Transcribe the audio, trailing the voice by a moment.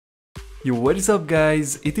Yo, what is up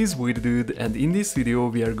guys, it is WiederDude and in this video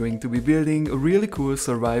we are going to be building a really cool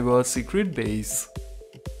survival secret base.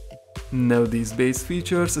 Now this base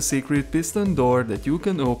features a secret piston door that you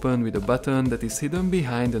can open with a button that is hidden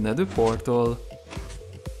behind another portal.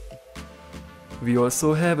 We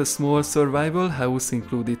also have a small survival house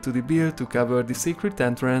included to the build to cover the secret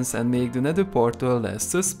entrance and make the nether portal less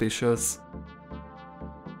suspicious.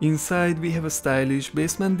 Inside we have a stylish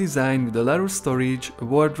basement design with a lot of storage, a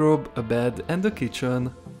wardrobe, a bed and a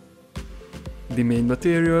kitchen. The main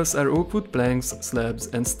materials are oakwood planks, slabs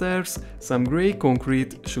and stairs, some grey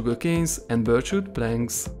concrete, sugar canes and birchwood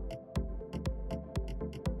planks.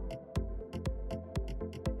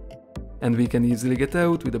 And we can easily get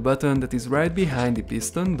out with a button that is right behind the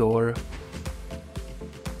piston door.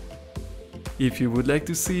 If you would like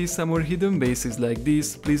to see some more hidden bases like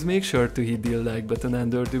this, please make sure to hit the like button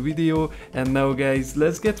under the video, and now guys,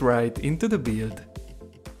 let's get right into the build.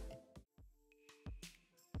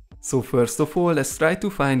 So first of all, let's try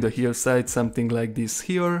to find a hillside something like this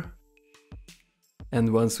here.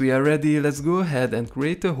 And once we are ready, let's go ahead and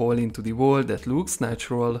create a hole into the wall that looks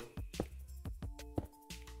natural.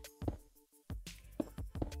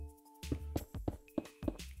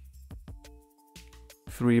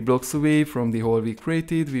 Three blocks away from the hole we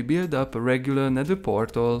created, we build up a regular nether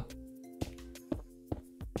portal.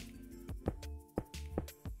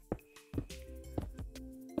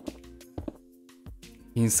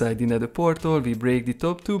 Inside the nether portal, we break the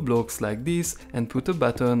top two blocks like this and put a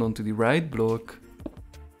button onto the right block.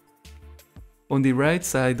 On the right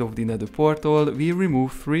side of the nether portal, we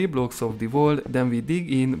remove 3 blocks of the wall, then we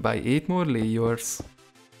dig in by 8 more layers.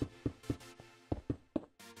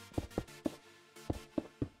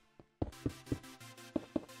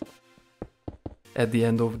 At the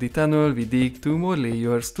end of the tunnel we dig 2 more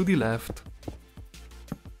layers to the left.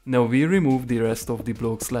 Now we remove the rest of the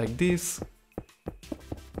blocks like this.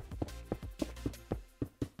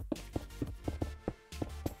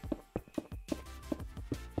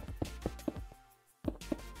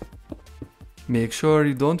 Make sure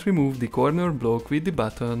you don't remove the corner block with the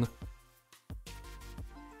button.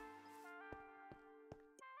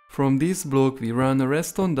 From this block we run a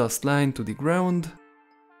redstone dust line to the ground.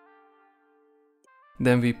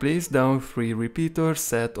 Then we place down 3 repeaters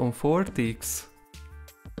set on 4 ticks.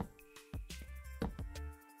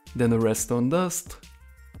 Then a redstone dust.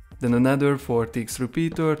 Then another 4 ticks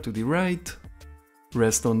repeater to the right.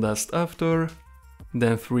 Redstone dust after.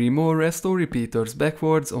 Then 3 more redstone repeaters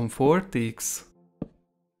backwards on 4 ticks.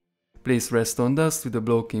 Place redstone dust with a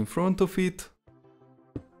block in front of it.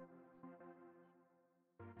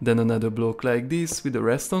 Then another block like this with a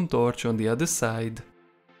redstone torch on the other side.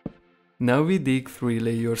 Now we dig 3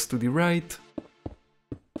 layers to the right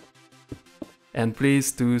and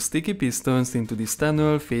place 2 sticky pistons into this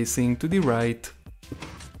tunnel facing to the right.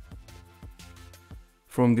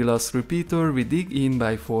 From the last repeater we dig in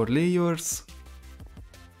by 4 layers.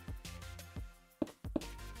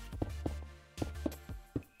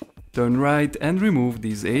 Turn right and remove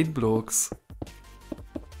these 8 blocks.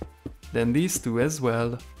 Then these 2 as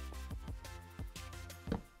well.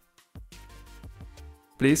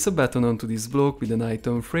 Place a button onto this block with an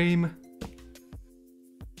item frame.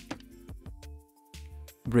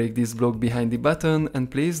 Break this block behind the button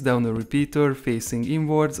and place down a repeater facing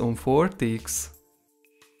inwards on 4 ticks.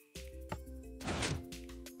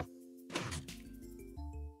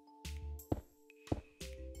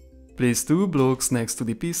 Place 2 blocks next to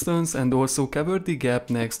the pistons and also cover the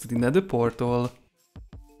gap next to the nether portal.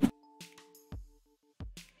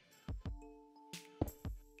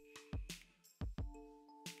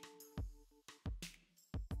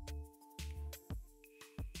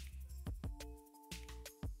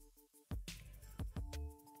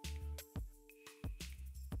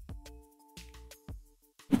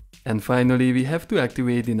 And finally we have to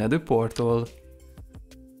activate the nether portal.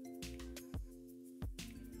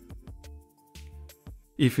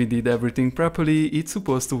 If we did everything properly, it's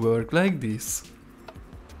supposed to work like this.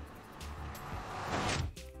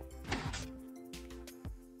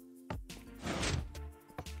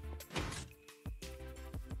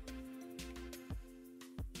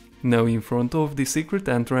 Now in front of the secret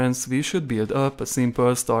entrance we should build up a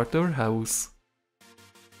simple starter house.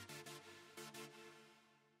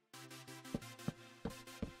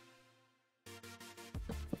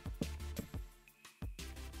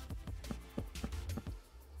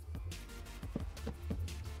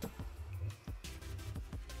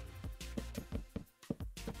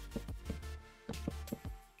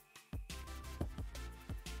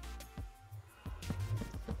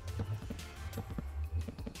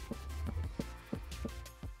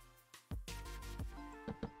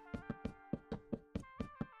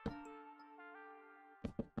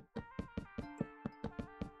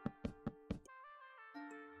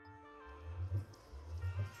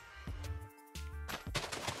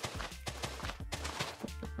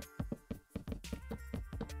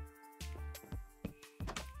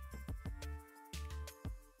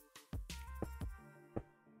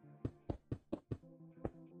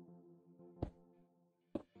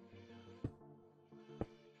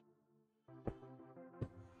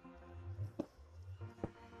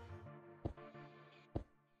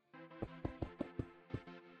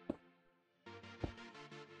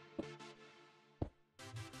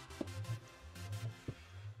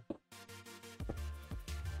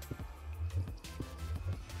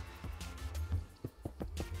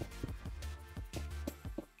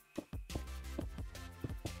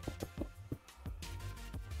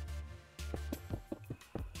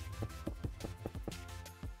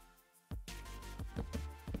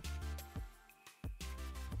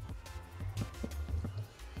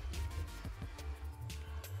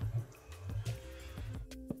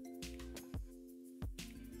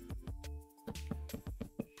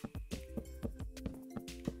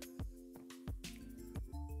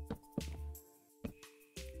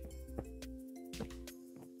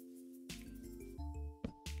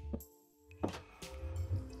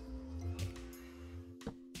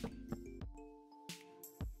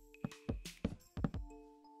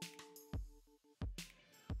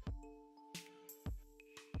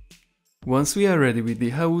 Once we are ready with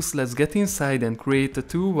the house, let's get inside and create a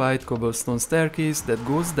 2 wide cobblestone staircase that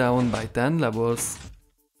goes down by 10 levels.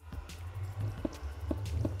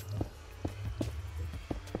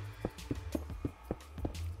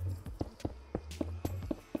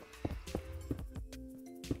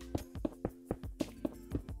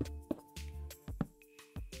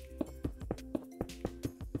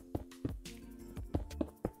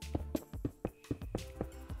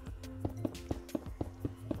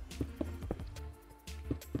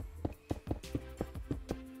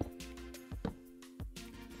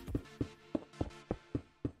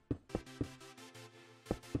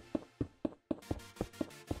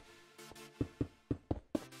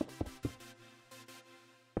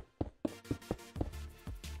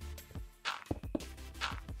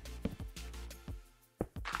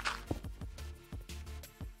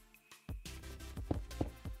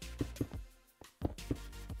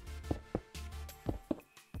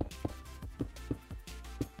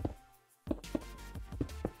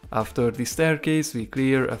 After the staircase, we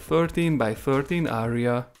clear a 13 by 13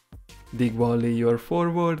 area. Dig 1 layer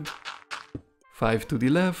forward, 5 to the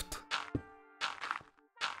left,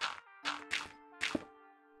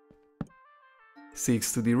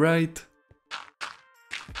 six to the right,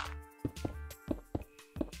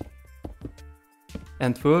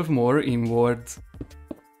 and 12 more inwards.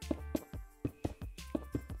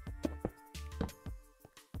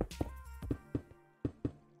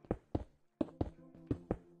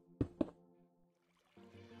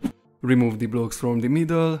 Remove the blocks from the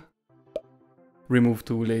middle, remove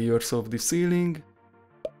 2 layers of the ceiling,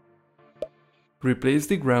 replace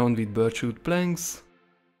the ground with birchwood planks,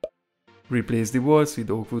 replace the walls with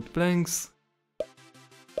oakwood planks.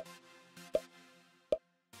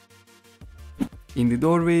 In the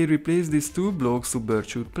doorway, replace these 2 blocks to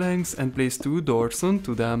birchwood planks and place 2 doors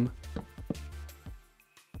onto them.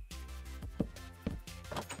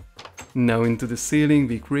 Now into the ceiling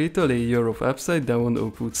we create a layer of upside down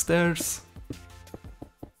oakwood stairs.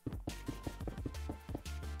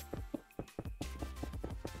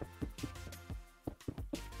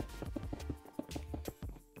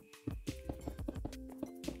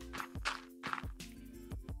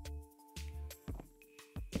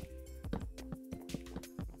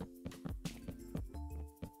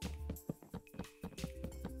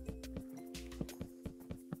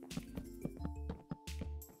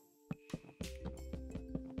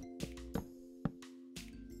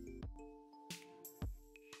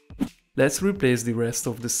 Let's replace the rest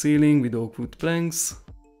of the ceiling with oakwood planks.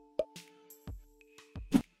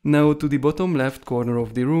 Now to the bottom left corner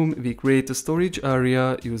of the room we create a storage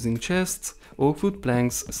area using chests, oakwood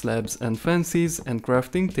planks, slabs and fences and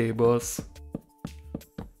crafting tables.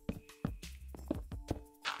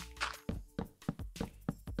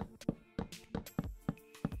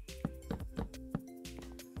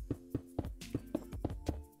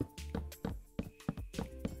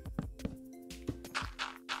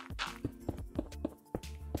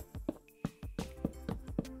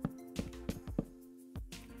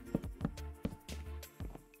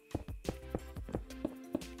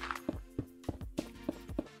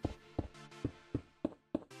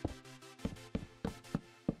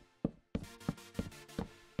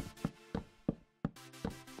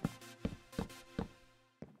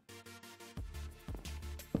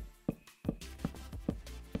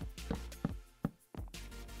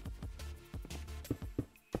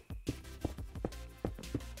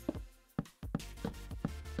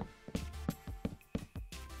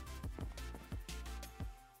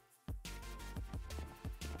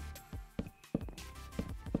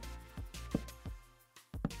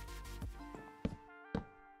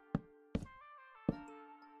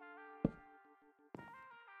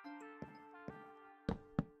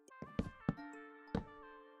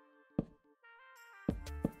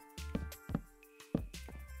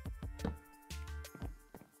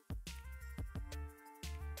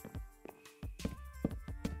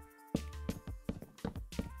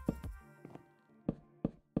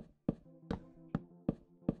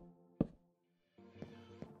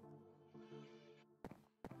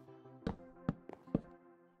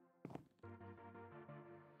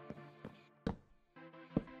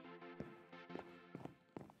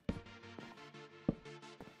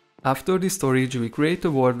 After the storage we create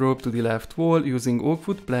a wardrobe to the left wall using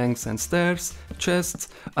oakwood planks and stairs, chests,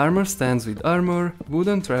 armor stands with armor,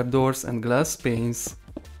 wooden trapdoors and glass panes.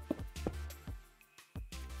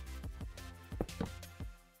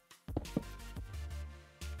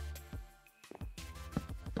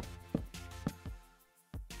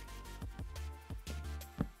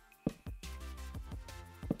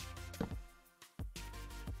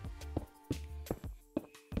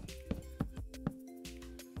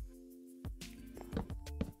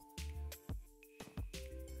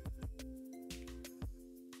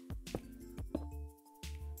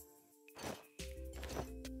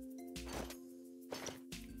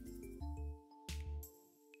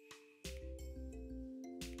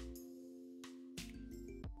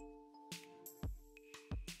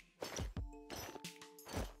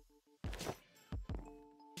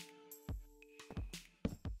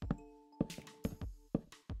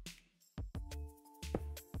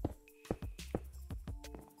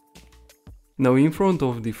 Now in front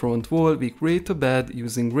of the front wall we create a bed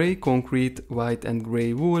using grey concrete, white and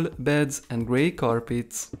grey wool, beds and grey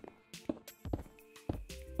carpets.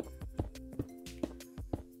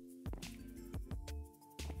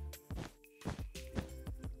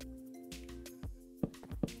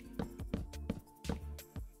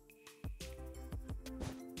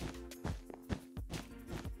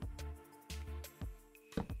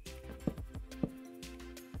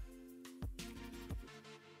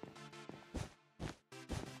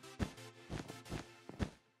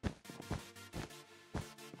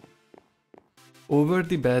 Over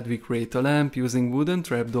the bed we create a lamp using wooden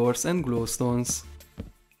trapdoors and glowstones.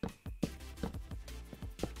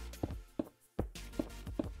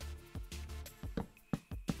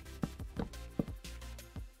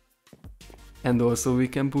 And also we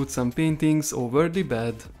can put some paintings over the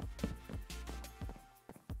bed.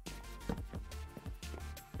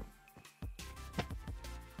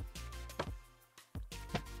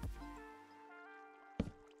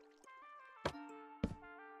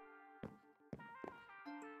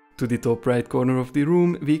 To the top right corner of the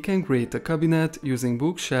room we can create a cabinet using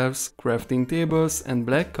bookshelves, crafting tables and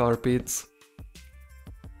black carpets.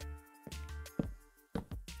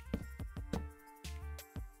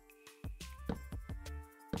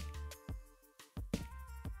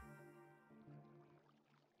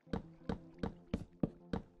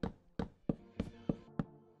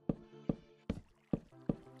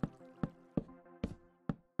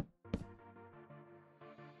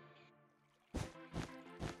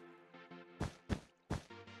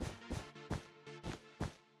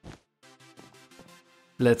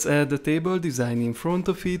 Let's add a table design in front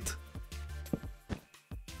of it.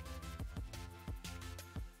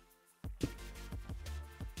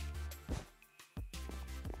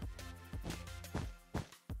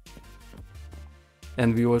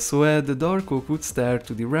 And we also add a dark oak wood stair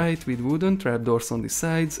to the right with wooden trapdoors on the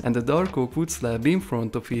sides and a dark oak wood slab in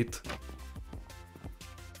front of it.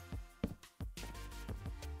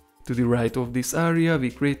 To the right of this area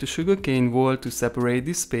we create a sugarcane wall to separate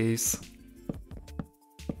the space.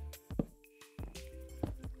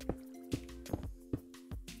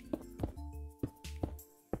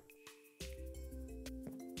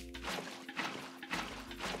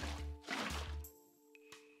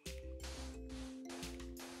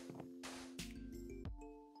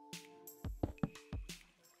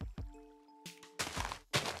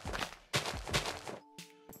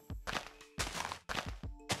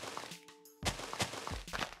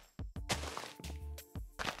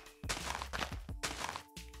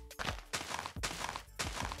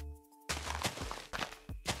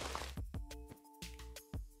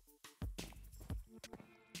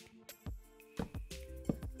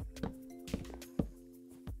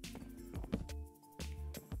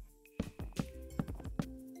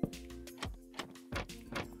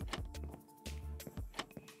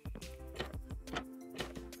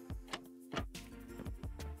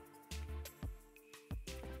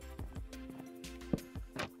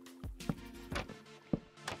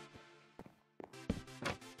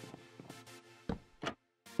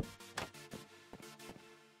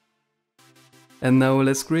 And now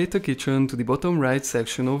let's create a kitchen to the bottom right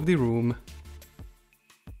section of the room.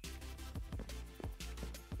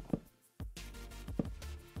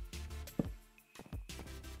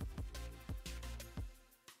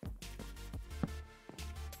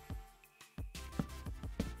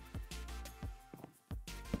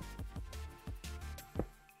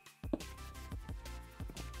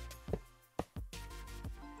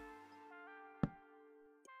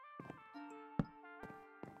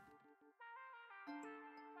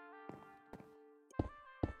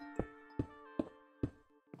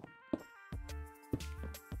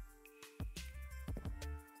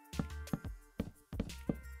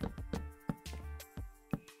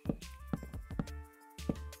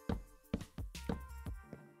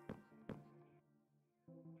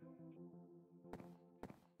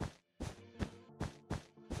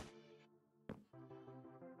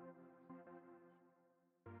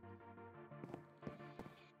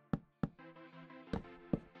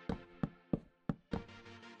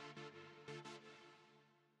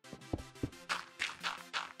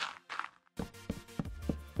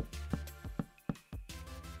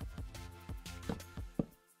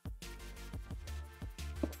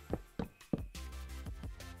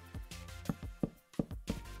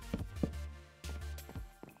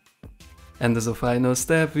 And as a final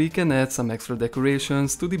step, we can add some extra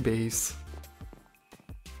decorations to the base.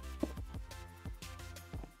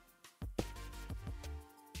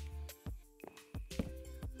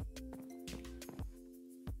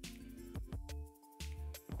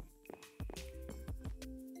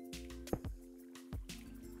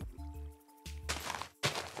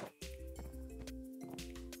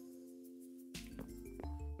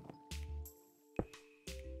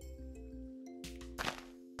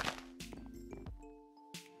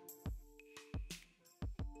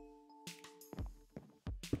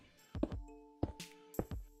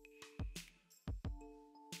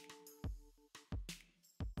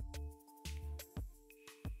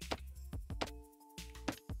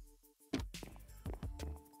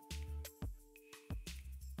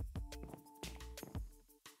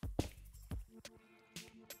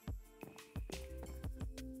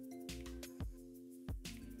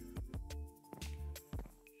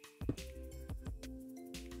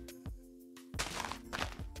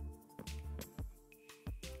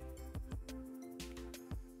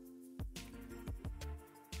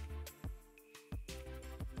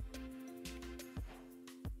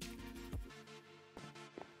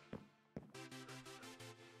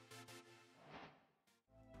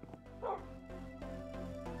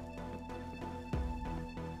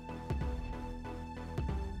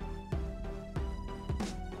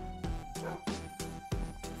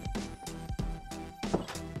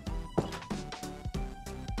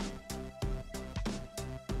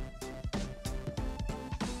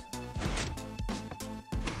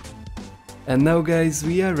 And now guys,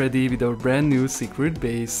 we are ready with our brand new secret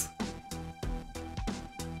base.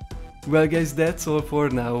 Well guys, that's all for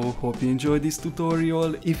now. Hope you enjoyed this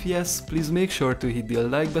tutorial. If yes, please make sure to hit the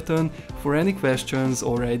like button. For any questions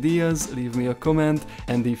or ideas, leave me a comment,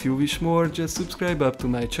 and if you wish more, just subscribe up to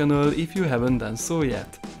my channel if you haven't done so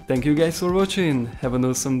yet. Thank you guys for watching, have an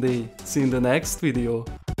awesome day, see you in the next video.